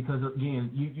that because, again,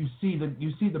 you see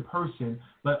the person,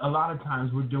 but a lot of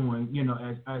times we're doing,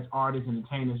 as artists and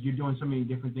entertainers, you're doing so many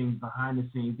different things behind the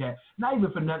scenes that not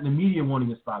even for nothing the media wanting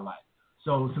to spotlight.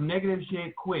 So some negative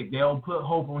shit, quick. They'll put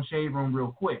Hope on Shade Room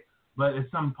real quick, but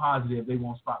it's something positive. They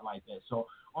won't spotlight that. So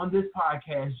on this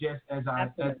podcast, just as I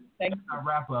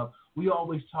wrap up, we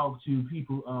always talk to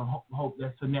people, Hope,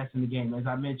 that's finessing the game. As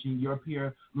I mentioned, your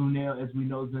peer, Lunel, as we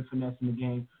know, has been finessing the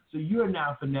game. So you're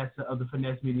now Finesse of the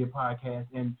Finesse Media Podcast,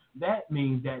 and that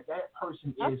means that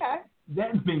person is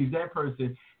that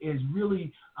person is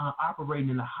really operating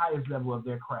in the highest level of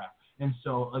their craft. And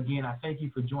so, again, I thank you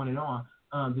for joining on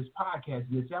this podcast,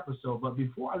 this episode. But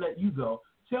before I let you go,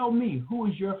 tell me, who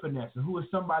is your finesse? Who is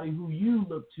somebody who you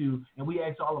look to, and we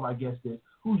ask all of our guests this,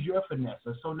 who's your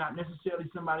finesser. So not necessarily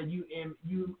somebody you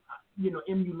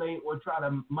emulate or try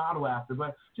to model after,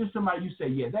 but just somebody you say,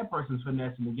 yeah, that person's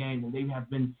finessing the game, and they have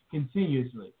been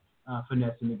continuously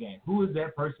finessing the game. Who is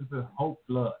that person for Hope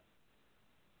Flood?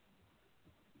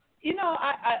 You know,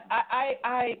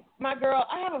 my girl,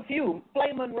 I have a few.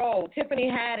 Flay Monroe, Tiffany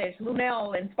Haddish,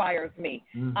 Lunel inspires me.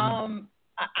 Mm-hmm.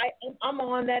 I'm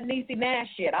on that Niecy Nash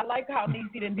shit. I like how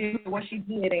Niecy did what she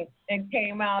did and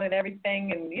came out and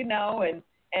everything, and you know, and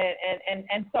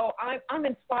so I'm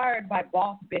inspired by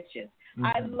boss bitches. Mm-hmm.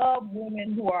 I love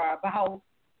women who are about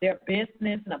their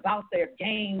business and about their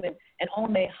game and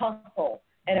on their hustle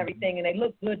and everything, and they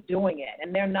look good doing it,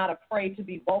 and they're not afraid to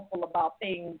be vocal about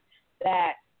things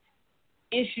that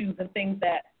issues and things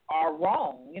that are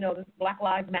wrong. You know, this Black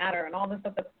Lives Matter and all this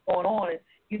stuff that's going on, and,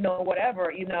 you know,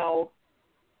 whatever, you know,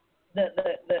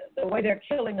 the way they're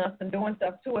killing us and doing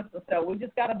stuff to us and stuff. We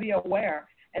just got to be aware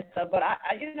and stuff. But I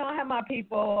have my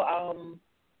people.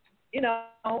 You know,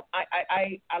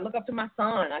 I look up to my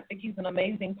son. I think he's an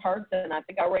amazing person. I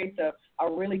think I raised a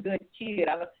really good kid.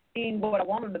 I've seen what I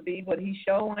want him to be, but he's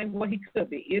showing what he could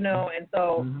be. You know, and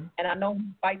so and I know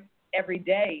he fights every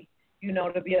day, you know,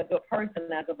 to be a good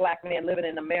person as a black man living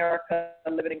in America,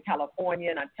 living in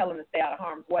California, and I tell him to stay out of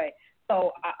harm's way.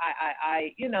 So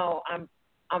I you know,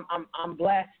 I'm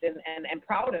blessed and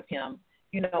proud of him,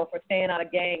 you know, for staying out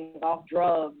of gangs, off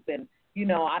drugs, and, you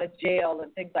know, out of jail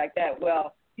and things like that.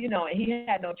 Well, you know, he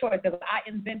had no choice because I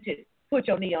invented put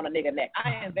your knee on a nigga neck.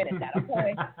 I invented that,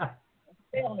 okay? I'm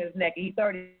still on his neck. He's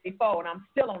 34, and I'm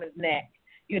still on his neck,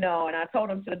 you know, and I told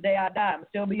him to the day I die, I'm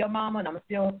still be your mama, and I'm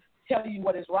still tell you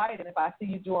what is right, and if I see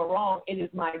you doing wrong, it is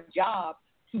my job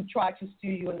to try to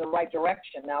steer you in the right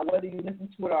direction. Now, whether you listen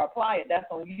to it or apply it, that's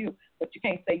on you, but you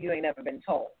can't say you ain't never been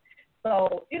told.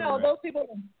 So, you know, those people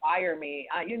inspire me.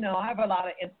 You know, I have a lot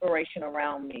of inspiration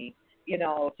around me, you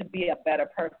know, to be a better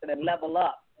person and level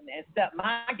up and step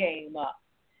my game up,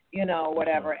 you know,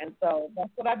 whatever. And so that's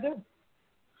what I do.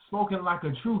 Spoken like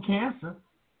a true Cancer.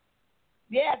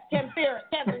 Yes, Cancer's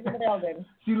in the building.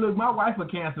 See, look, my wife a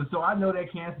Cancer, so I know that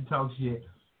Cancer talk shit.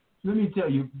 Let me tell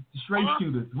you, straight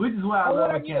shooters, which is why I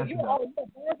love a Cancer.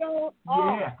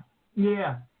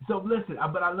 Yeah. So listen,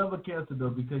 but I love a Cancer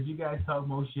though because you guys talk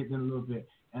more shit than a little bit.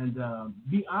 And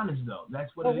be honest though,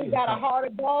 that's what it is. We got a heart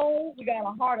of gold.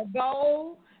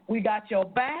 We got your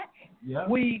back. Yeah.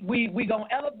 We gonna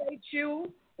elevate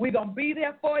you. We gonna be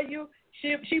there for you.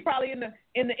 She probably in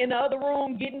the other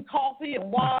room getting coffee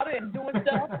and water and doing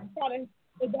stuff.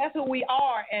 That's who we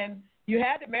are, and you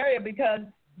had to marry her because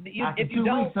if you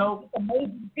don't, we're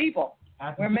amazing people.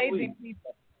 We're amazing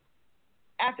people.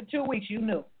 After 2 weeks, you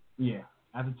knew. Yeah,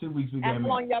 after 2 weeks we got married. How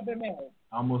long y'all been married?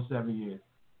 Almost 7 years.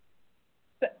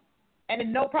 And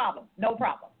then no problem.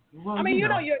 Well, I mean, you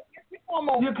know you're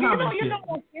almost. You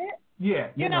know shit.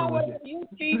 Yeah. You know what?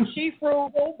 She's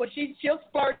frugal, but she'll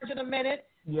splurge in a minute.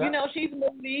 Yeah. You know, she's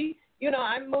moody. You know,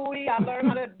 I'm moody. I learned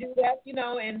how to do that. You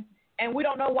know, and we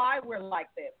don't know why we're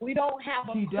like this. We don't have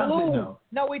a clue. Doesn't know.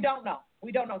 No, we don't know.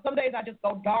 Some days I just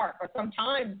go dark, or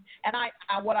sometimes, and I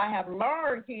what I have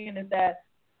learned, Ken, is that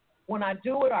when I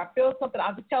do it or I feel something,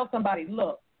 I'll just tell somebody,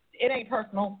 look, it ain't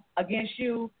personal against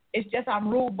you. It's just I'm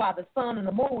ruled by the sun and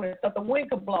the moon and stuff. The wind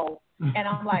could blow, and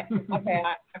I'm like, okay,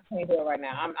 I can't do it right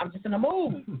now. I'm just in the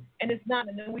mood, and it's not.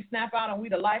 And then we snap out, and we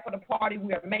the life of the party.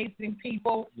 We're amazing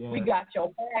people. Yeah. We got your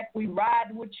back. We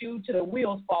riding with you till the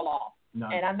wheels fall off. No.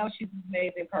 And I know she's an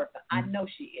amazing person. I know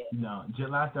she is. No,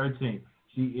 July 13th,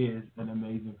 she is an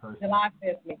amazing person. July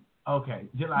 5th, me. Okay,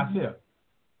 July 5th.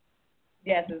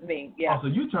 Yes, it's me. Yeah. Oh, so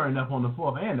you turned up on the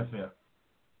 4th and the 5th.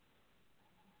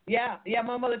 Yeah.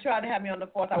 My mother tried to have me on the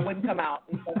 4th. I wouldn't come out.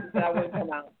 She said I wouldn't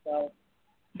come out. So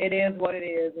it is what it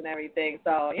is and everything.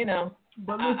 So, you know,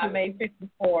 but listen, I made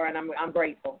 54, and I'm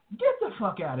grateful. Get the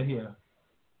fuck out of here.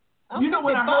 You know,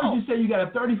 when I heard you say you got a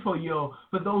 34-year-old,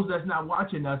 for those that's not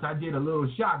watching us, I did a little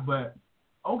shock, but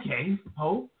okay,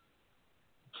 Hope.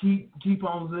 Keep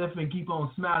on living, keep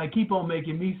on smiling, keep on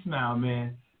making me smile,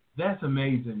 man. That's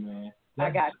amazing, man.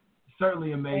 That's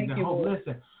certainly amazing. Thank you, Hope, Lord.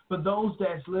 listen, for those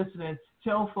that's listening,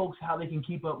 tell folks how they can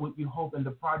keep up with you, Hope, and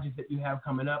the projects that you have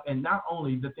coming up, and not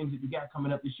only the things that you got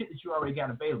coming up, the shit that you already got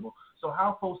available. So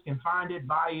how folks can find it,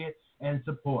 buy it, and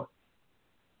support.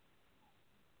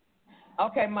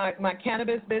 Okay, my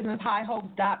cannabis business,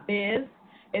 highhopes.biz,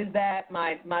 is that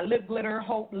my lip glitter,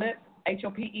 Hope Lips,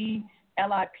 HOPELIPSS.com.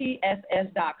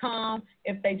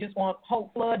 If they just want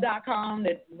HopeFlood.com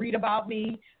to read about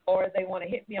me, or if they want to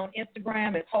hit me on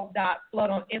Instagram, it's Hope.Flood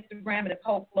on Instagram, and it's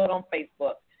Hope Flood on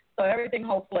Facebook. So everything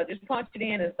Hope Flood. Just punch it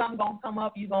in and something going to come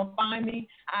up. You're going to find me.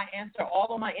 I answer all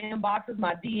of my inboxes,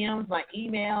 my DMs, my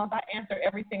emails. I answer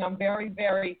everything. I'm very,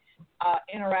 very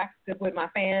interactive with my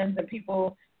fans and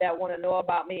people that want to know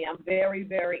about me. I'm very,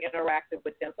 very interactive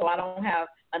with them. So I don't have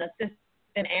an assistant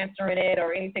answering it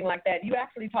or anything like that. You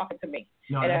actually talking to me.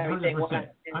 No, 100%.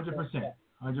 100%.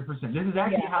 This is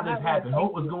actually how this happened.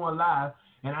 Hope was going live,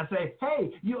 and I say,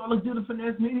 hey, you all let's do the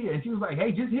Finesse Media. And she was like,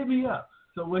 hey, just hit me up.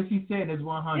 So what she said is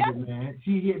 100, man.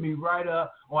 She hit me right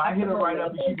up, or I hit her right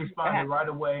up, and she responded right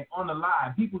away on the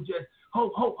live. People just,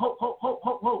 hope.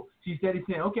 She said,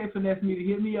 okay, Finesse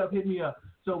Media, hit me up.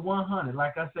 So 100,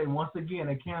 like I say, once again,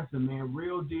 a cancer, man,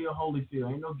 real deal,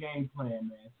 Holyfield. Ain't no game plan,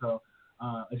 man. So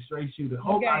a straight shooter.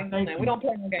 Hope, I thank you. We don't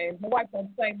play no games. Your wife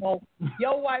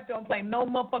don't play no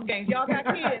motherfucking games. Y'all got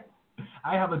kids.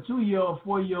 I have a 2-year-old,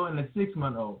 4-year-old, and a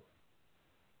 6-month-old.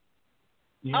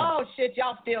 Yeah. Oh shit,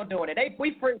 y'all still doing it?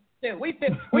 We freaky too. We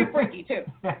freaky too.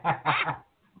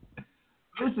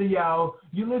 Listen, y'all,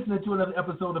 you're listening to another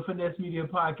episode of Finesse Media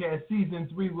Podcast, Season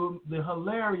 3, with the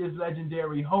hilarious,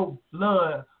 legendary Hope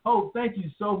Flood. Hope, thank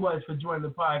you so much for joining the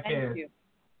podcast. Thank you.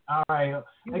 All right.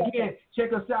 Again,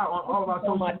 check us out on all of our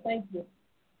social media. Thank you.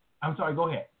 I'm sorry, go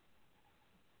ahead.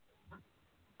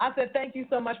 I said thank you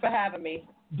so much for having me.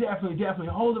 Definitely.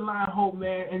 Hold the line, Hope,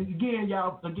 man. And again,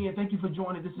 y'all, thank you for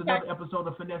joining. This is another episode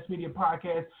of Finesse Media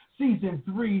Podcast, Season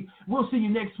 3. We'll see you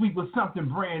next week with something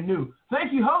brand new.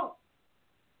 Thank you, Hope.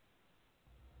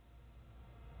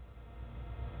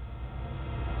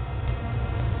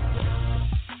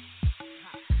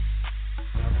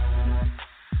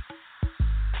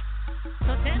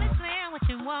 So tell me, Slim, what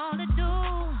you want to do.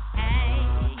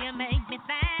 Hey, you make me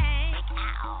think.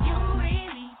 You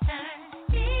really turn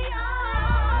me on.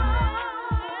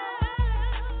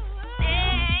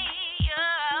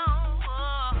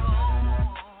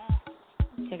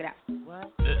 Check it out.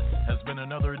 What? This has been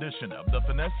another edition of the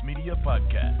Finesse Media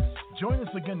Podcast. Join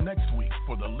us again next week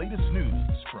for the latest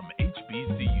news from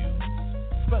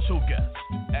HBCUs, special guests,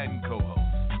 and co-hosts.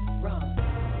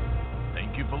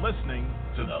 Thank you for listening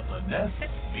to the Finesse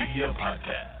Media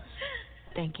Podcast.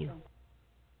 Thank you.